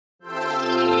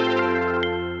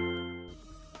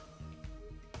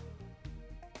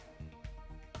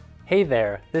Hey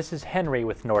there, this is Henry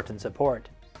with Norton Support.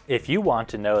 If you want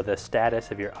to know the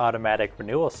status of your automatic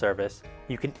renewal service,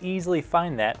 you can easily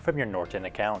find that from your Norton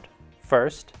account.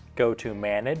 First, go to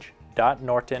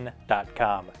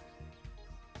manage.norton.com.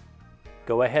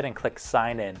 Go ahead and click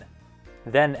Sign In.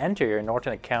 Then enter your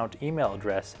Norton account email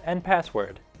address and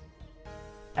password.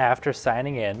 After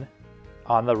signing in,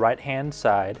 on the right-hand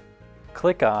side,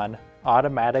 click on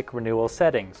Automatic Renewal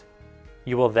Settings.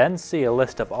 You will then see a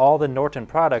list of all the Norton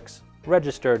products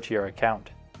registered to your account.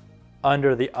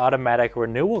 Under the Automatic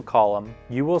Renewal column,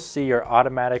 you will see your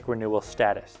automatic renewal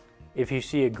status. If you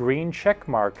see a green check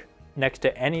mark next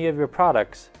to any of your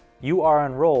products, you are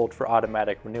enrolled for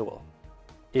automatic renewal.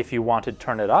 If you want to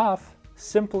turn it off,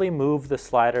 simply move the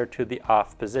slider to the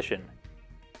off position.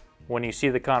 When you see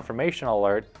the confirmation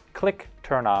alert, click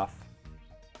Turn Off.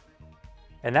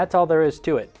 And that's all there is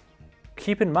to it.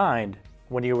 Keep in mind,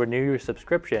 when you renew your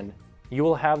subscription, you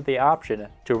will have the option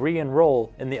to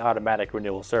re-enroll in the automatic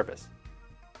renewal service.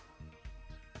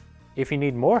 If you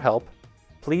need more help,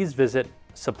 please visit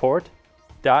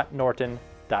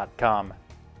support.norton.com.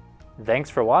 Thanks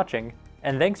for watching,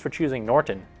 and thanks for choosing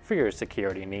Norton for your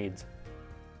security needs.